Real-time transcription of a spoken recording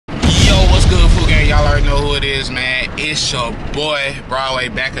it is, man. It's your boy Broadway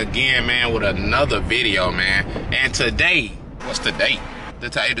back again, man, with another video, man. And today, what's the date?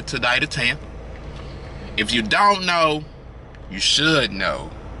 Today the 10th. If you don't know, you should know.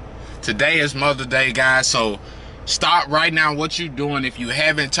 Today is Mother's Day, guys, so stop right now what you're doing. If you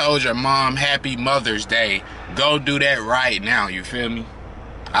haven't told your mom happy Mother's Day, go do that right now, you feel me?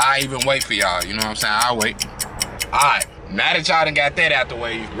 I even wait for y'all, you know what I'm saying? I'll wait. Alright, now that y'all done got that out the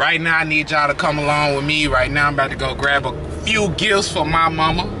way, right now I need y'all to come along with me. Right now I'm about to go grab a few gifts for my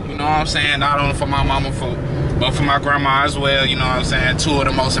mama, you know what I'm saying? Not only for my mama, but for my grandma as well, you know what I'm saying? Two of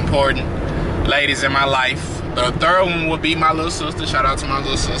the most important ladies in my life. The third one would be my little sister. Shout out to my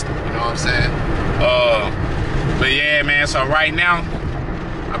little sister, you know what I'm saying? But yeah, man, so right now,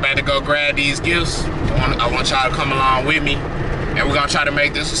 I'm about to go grab these gifts. I want y'all to come along with me, and we're gonna try to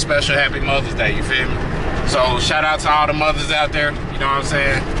make this a special happy Mother's Day, you feel me? So shout out to all the mothers out there, you know what I'm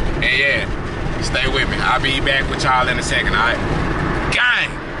saying? And yeah, stay with me. I'll be back with y'all in a second, all right?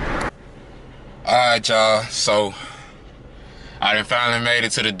 Gang! All right, y'all, so I done finally made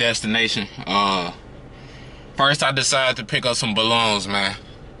it to the destination. First I decided to pick up some balloons, man.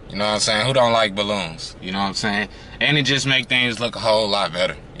 You know what I'm saying? Who don't like balloons? You know what I'm saying? And it just make things look a whole lot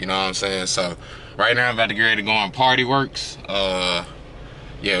better. You know what I'm saying? So right now I'm about to get ready to go on Party Works. Yeah,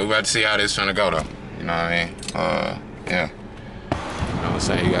 we're about to see how this finna go though. You know what I mean? Yeah. You know what I'm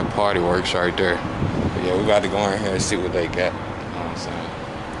saying? You got Party Works right there. But yeah, we about to go in here and see what they got. You know what I'm saying?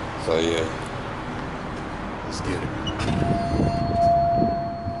 So yeah. Let's get it.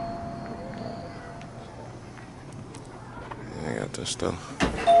 I got this stuff.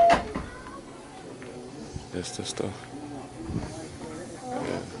 This the stuff.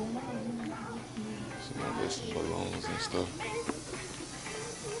 Yeah. Some of this balloons and stuff.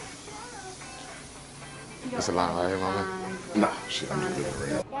 It's a lot right here, my man. Nah, shit, I'm just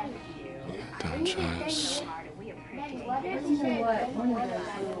looking around. Yeah, done chance. So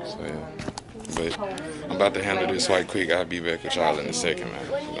yeah. But I'm about to handle this right quick. I'll be back with y'all in a second, man.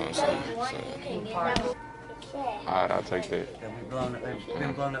 You know what I'm saying? So, alright, I'll take that. They've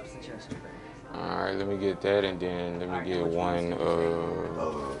been blown up since yesterday. Alright, let me get that, and then let me get one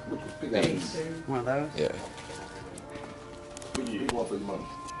these. One of those? Yeah. You want for your money?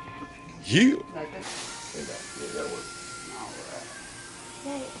 Yeah.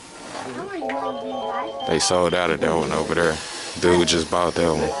 They sold out of that one over there. Dude just bought that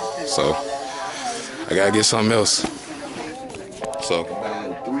one. So I gotta get something else. So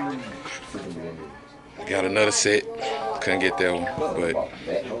I got another set. Couldn't get that one, but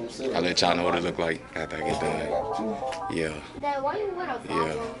I'll let y'all know what it look like after I get done. Yeah.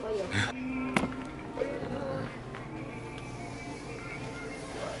 Yeah.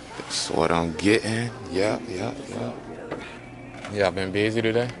 That's what I'm getting. Yeah. Y'all been busy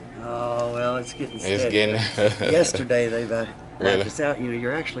today? Oh, well, it's getting steady. It's getting... Yesterday, they really? wiped us out. You know,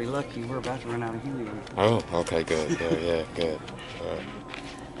 you're actually lucky. We're about to run out of helium. Oh, okay, good. Yeah, good.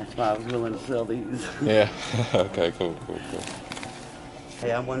 That's why I was willing to sell these. Yeah, okay, cool.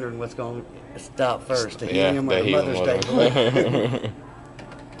 Hey, I'm wondering what's going to stop first, the Yeah, helium or the Mother's Day balloon.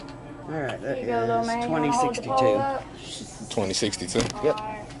 All right, that is 2062. 2062? Yep.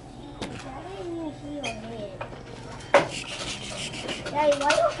 Daddy,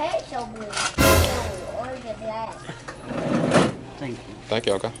 why your hair so blue? Thank you. Thank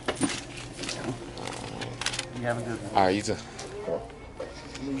you, okay. You have a good one. All right, you too.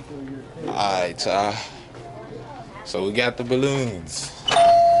 All right, y'all. So we got the balloons.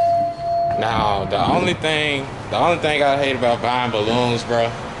 Now, the only thing I hate about buying balloons,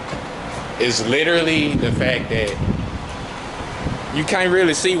 bro, is literally the fact that you can't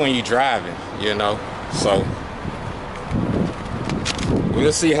really see when you're driving, you know? So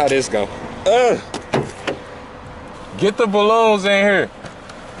we'll see how this go. Get the balloons in here.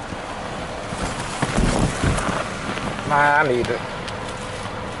 Nah, I need it.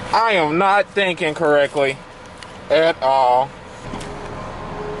 I am not thinking correctly at all.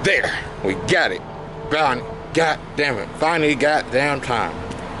 There, we got it. God damn it. Finally got damn time.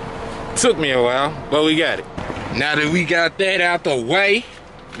 Took me a while, but we got it. Now that we got that out the way,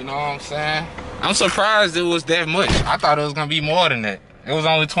 you know what I'm saying? I'm surprised it was that much. I thought it was gonna be more than that. It was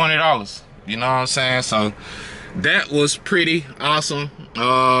only $20. You know what I'm saying? So that was pretty awesome.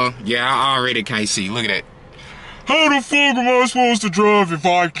 Yeah, I already can't see. Look at that. How the fuck am I supposed to drive if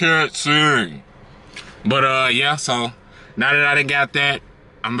I can't see? But yeah, so now that I done got that,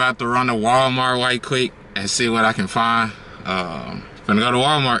 I'm about to run to Walmart right quick and see what I can find. Gonna go to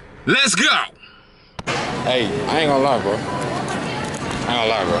Walmart. Let's go! Hey, I ain't gonna lie, bro.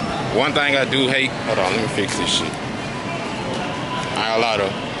 One thing I do hate, hold on, let me fix this shit. I ain't gonna lie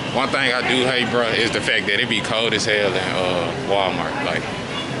though. One thing I do hate, bro, is the fact that it be cold as hell in Walmart. Like,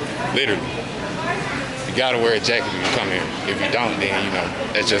 literally. You gotta wear a jacket when you come here. If you don't, then, you know,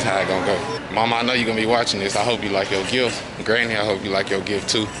 that's just how it gonna go. Mama, I know you're gonna be watching this. I hope you like your gift. Granny, I hope you like your gift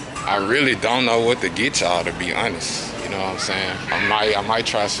too. I really don't know what to get y'all, to be honest. You know what I'm saying? I might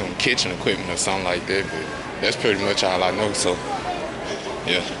try some kitchen equipment or something like that, but that's pretty much all I know, so,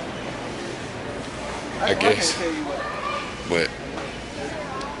 yeah. I guess. But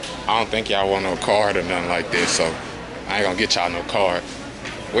I don't think y'all want no card or nothing like that, so I ain't gonna get y'all no card.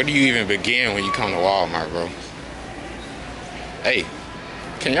 Where do you even begin when you come to Walmart, bro? Hey,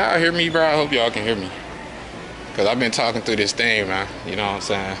 can y'all hear me, bro? I hope y'all can hear me. Cause I've been talking through this thing, man. You know what I'm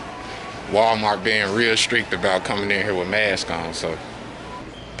saying? Walmart being real strict about coming in here with masks on, so.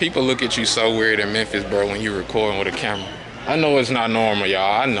 People look at you so weird in Memphis, bro, when you recording with a camera. I know it's not normal,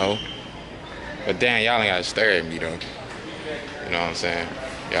 y'all, I know. But damn, y'all ain't gotta stare at me, though. You know what I'm saying?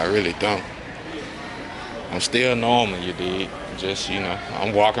 Y'all really don't. I'm still normal, you dig? Just, you know,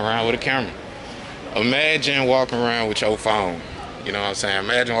 I'm walking around with a camera. Imagine walking around with your phone. You know what I'm saying?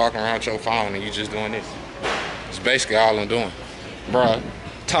 Imagine walking around with your phone and you just doing this. It's basically all I'm doing. Bro,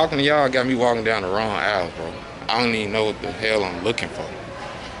 talking to y'all got me walking down the wrong aisle, bro. I don't even know what the hell I'm looking for.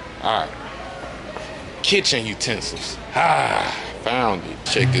 All right. Kitchen utensils. Found it.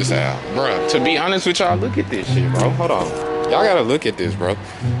 Check this out. Bro, to be honest with y'all, look at this shit, bro. Hold on. Y'all gotta look at this, bro.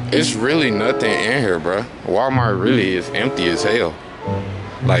 It's really nothing in here, bro. Walmart really is empty as hell.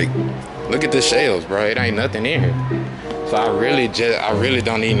 Like, look at the shelves, bro. It ain't nothing in here. So I really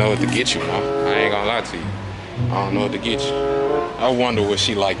don't even know what to get you, bro. I ain't gonna lie to you. I don't know what to get you. I wonder what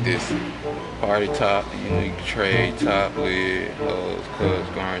she like this. Party top, unique tray, top lid, hose, cups,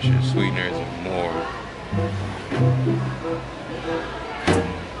 garnishes, sweeteners, and more.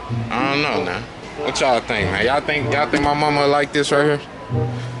 I don't know now. What y'all think, man? Y'all think my mama like this right here?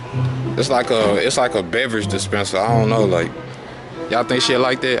 It's like a beverage dispenser. I don't know, like, y'all think she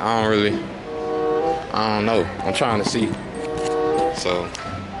like that? I don't know. I'm trying to see. So,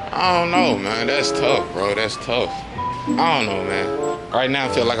 I don't know, man. That's tough, bro. That's tough. I don't know, man. Right now I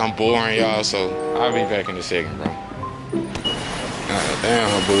feel like I'm boring y'all, so I'll be back in a second, bro. God damn,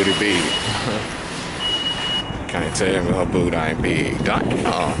 her booty big. Can't tell me her booty ain't big.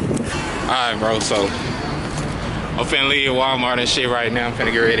 Alright, bro, so I'm finna leave Walmart and shit right now. I'm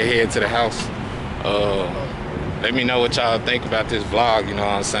finna get ready to head to the house. Let me know what y'all think about this vlog, you know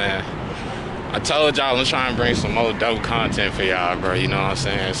what I'm saying? I told y'all I'm trying to bring some more dope content for y'all, bro, you know what I'm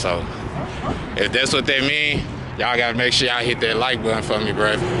saying? So, if that's what that mean, y'all gotta make sure y'all hit that like button for me,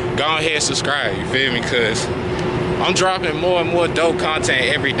 bro. Go ahead and subscribe, you feel me? Cause I'm dropping more and more dope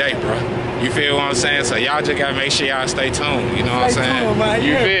content every day, bro. You feel what I'm saying? So y'all just gotta make sure y'all stay tuned, you know what I'm saying?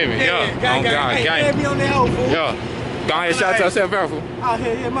 You feel me? Yeah, on God, gang. Yeah, go ahead, shout out to yourself, bro. Oh,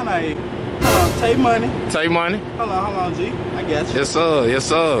 yeah, my name. Take money. Take money. Hold on, G. I got you. Yes, sir. Yes,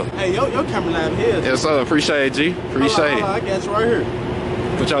 sir. Hey, your camera live here. Yes, sir. Appreciate it, G. Appreciate it. I got you right here.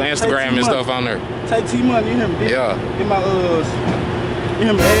 Put your Instagram and stuff on there. Take T-Money, you hear me? Yeah. Get my, you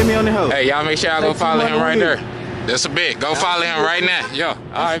hear me? Add me on the hoe. Hey, y'all make sure y'all go follow him right there. That's a bit. Go follow him right now. Yeah.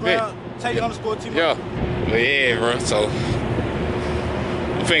 All right, bit. Take _T-Money. Yeah. But yeah, bro. So,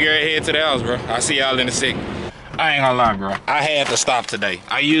 I'm finna head to the house, bro. I'll see y'all in a second. I ain't gonna lie, bro. I had to stop today.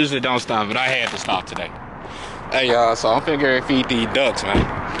 I usually don't stop, but I had to stop today. Hey, y'all, so I'm finna feed these ducks, man.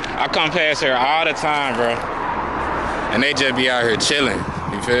 I come past here all the time, bro. And they just be out here chilling.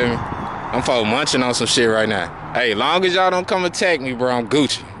 You feel me? I'm folks munching on some shit right now. Hey, long as y'all don't come attack me, bro, I'm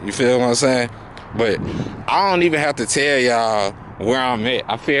Gucci. You feel what I'm saying? But I don't even have to tell y'all where I'm at.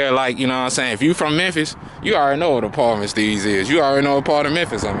 I feel like, you know what I'm saying, if you from Memphis, you already know what apartments these is. You already know what part of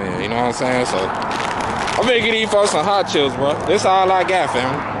Memphis I'm in. You know what I'm saying? So, I'm finna get these folks some hot chills, bro. This all I got,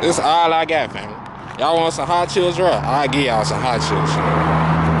 family. This all I got, family. Y'all want some hot chills, bro? I'll give y'all some hot chills.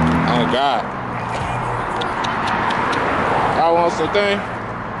 Oh, God. Y'all want something?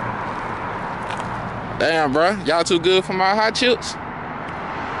 Damn, bro. Y'all too good for my hot chips?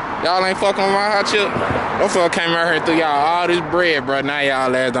 Y'all ain't fucking with my hot chip? Those fuck came out here and threw y'all all this bread, bro. Now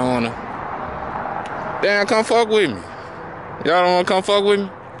y'all ass don't wanna. Damn, come fuck with me. Y'all don't wanna come fuck with me?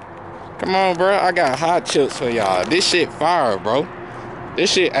 Come on, bro. I got hot chips for y'all. This shit fire, bro.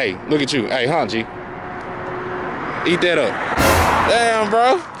 This shit, hey, look at you. Hey, huh, G? Eat that up. Damn,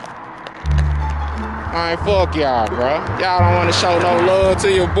 bro. I ain't fuck y'all, bro. Y'all don't want to show no love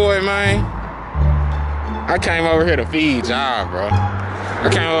to your boy, man. I came over here to feed y'all, bro. I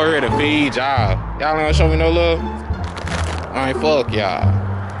came over here to feed y'all. Y'all don't want to show me no love? I ain't fuck y'all.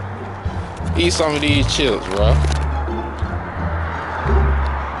 Eat some of these chips, bro.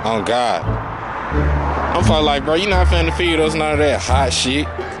 Oh, God. I'm fucking like, bro, you not finna feed us none of that hot shit.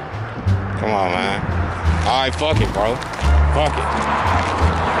 Come on, man. Alright, fuck it, bro. Fuck it.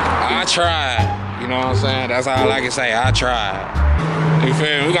 I tried. You know what I'm saying? That's all I can say. I tried. You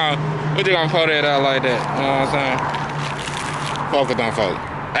feel me? We just gonna pull that out like that. You know what I'm saying? Fuck with them folks.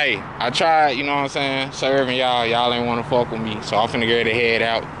 Hey, I tried, you know what I'm saying? Serving y'all. Y'all ain't wanna fuck with me. So I'm finna get the head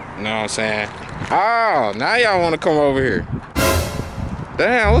out. You know what I'm saying? Oh, now y'all wanna come over here.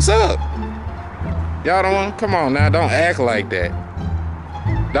 Damn, what's up? Y'all don't wanna come on now, don't act like that.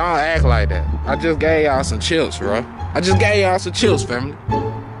 Don't act like that. I just gave y'all some chips, bro. I just gave y'all some chips, family.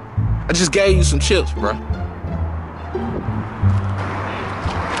 I just gave you some chips, bro.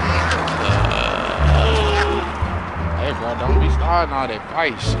 Hey, bro, don't be starting all that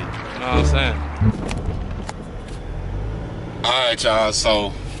fight shit. You know what I'm saying? Alright, y'all,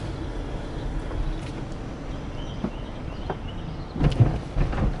 so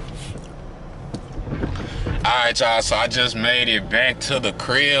alright, y'all, so I just made it back to the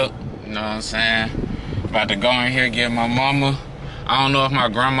crib. You know what I'm saying? About to go in here and get my mama. I don't know if my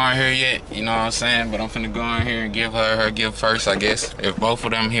grandma here yet, you know what I'm saying? But I'm finna go in here and give her gift first, I guess. If both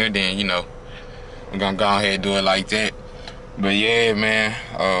of them here, then, you know, we're gonna go ahead and do it like that. But yeah, man,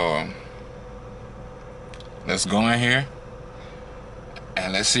 let's go in here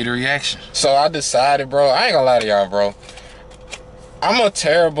and let's see the reaction. So I decided, bro, I ain't gonna lie to y'all, bro. I'm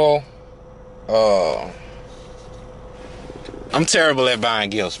terrible at buying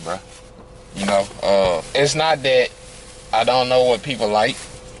gifts, bro. You know, it's not that I don't know what people like,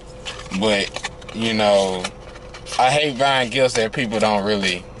 but, you know, I hate buying gifts that people don't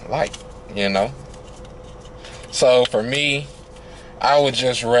really like, you know? So for me, I would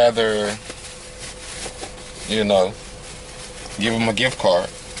just rather, you know, give them a gift card.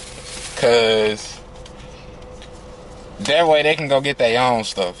 Because that way they can go get their own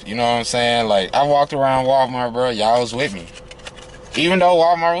stuff. You know what I'm saying? Like, I walked around Walmart, bro. Y'all was with me. Even though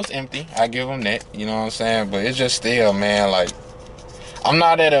Walmart was empty, I give them that. You know what I'm saying? But it's just still, man, like, I'm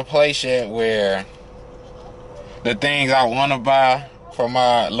not at a place yet where the things I want to buy for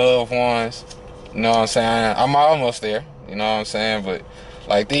my loved ones, you know what I'm saying? I'm almost there. You know what I'm saying? But,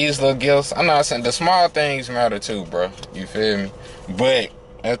 like, these little gifts, I'm not saying, the small things matter too, bro. You feel me? But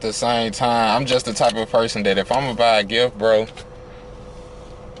at the same time, I'm just the type of person that if I'm gonna buy a gift, bro,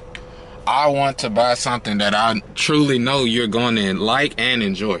 I want to buy something that I truly know you're going to like and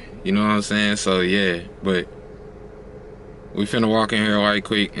enjoy. You know what I'm saying? So yeah, but we finna walk in here right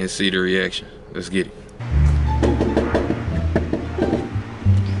quick and see the reaction. Let's get it.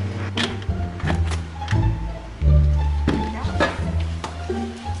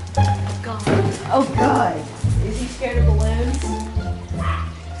 Oh God, is he scared of balloons?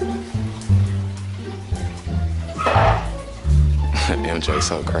 MJ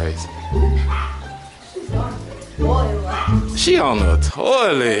so crazy. She on the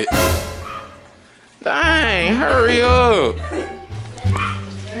toilet. Dang, hurry up.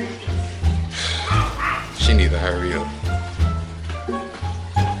 She need to hurry up.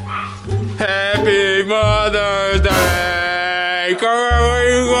 Happy Mother's Day. Come here, where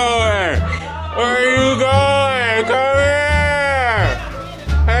you going? Where you going? Come here.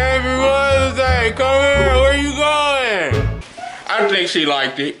 Happy Mother's Day. Come here, where you going? I think she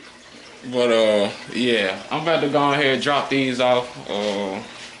liked it. But yeah, I'm about to go ahead and drop these off.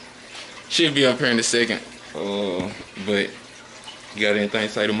 She'll be up here in a second. But you got anything to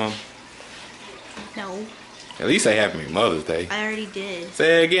say to Mom? No. At least say Happy Mother's Day. I already did.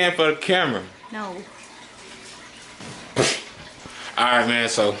 Say it again for the camera. No. Alright, man,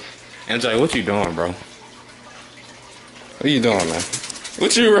 so MJ, what you doing, bro? What you doing, man?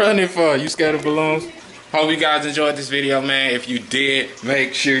 What you running for? You scared of balloons? Hope you guys enjoyed this video, man. If you did,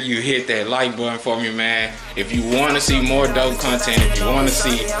 make sure you hit that like button for me, man. If you want to see more dope content, if you want to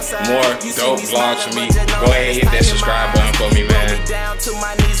see more dope vlogs from me, go ahead and hit that subscribe button for me, man.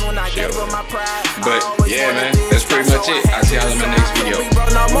 Chill. But yeah, man, that's pretty much it. I'll see y'all in my next video.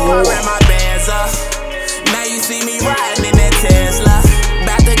 Now you see me riding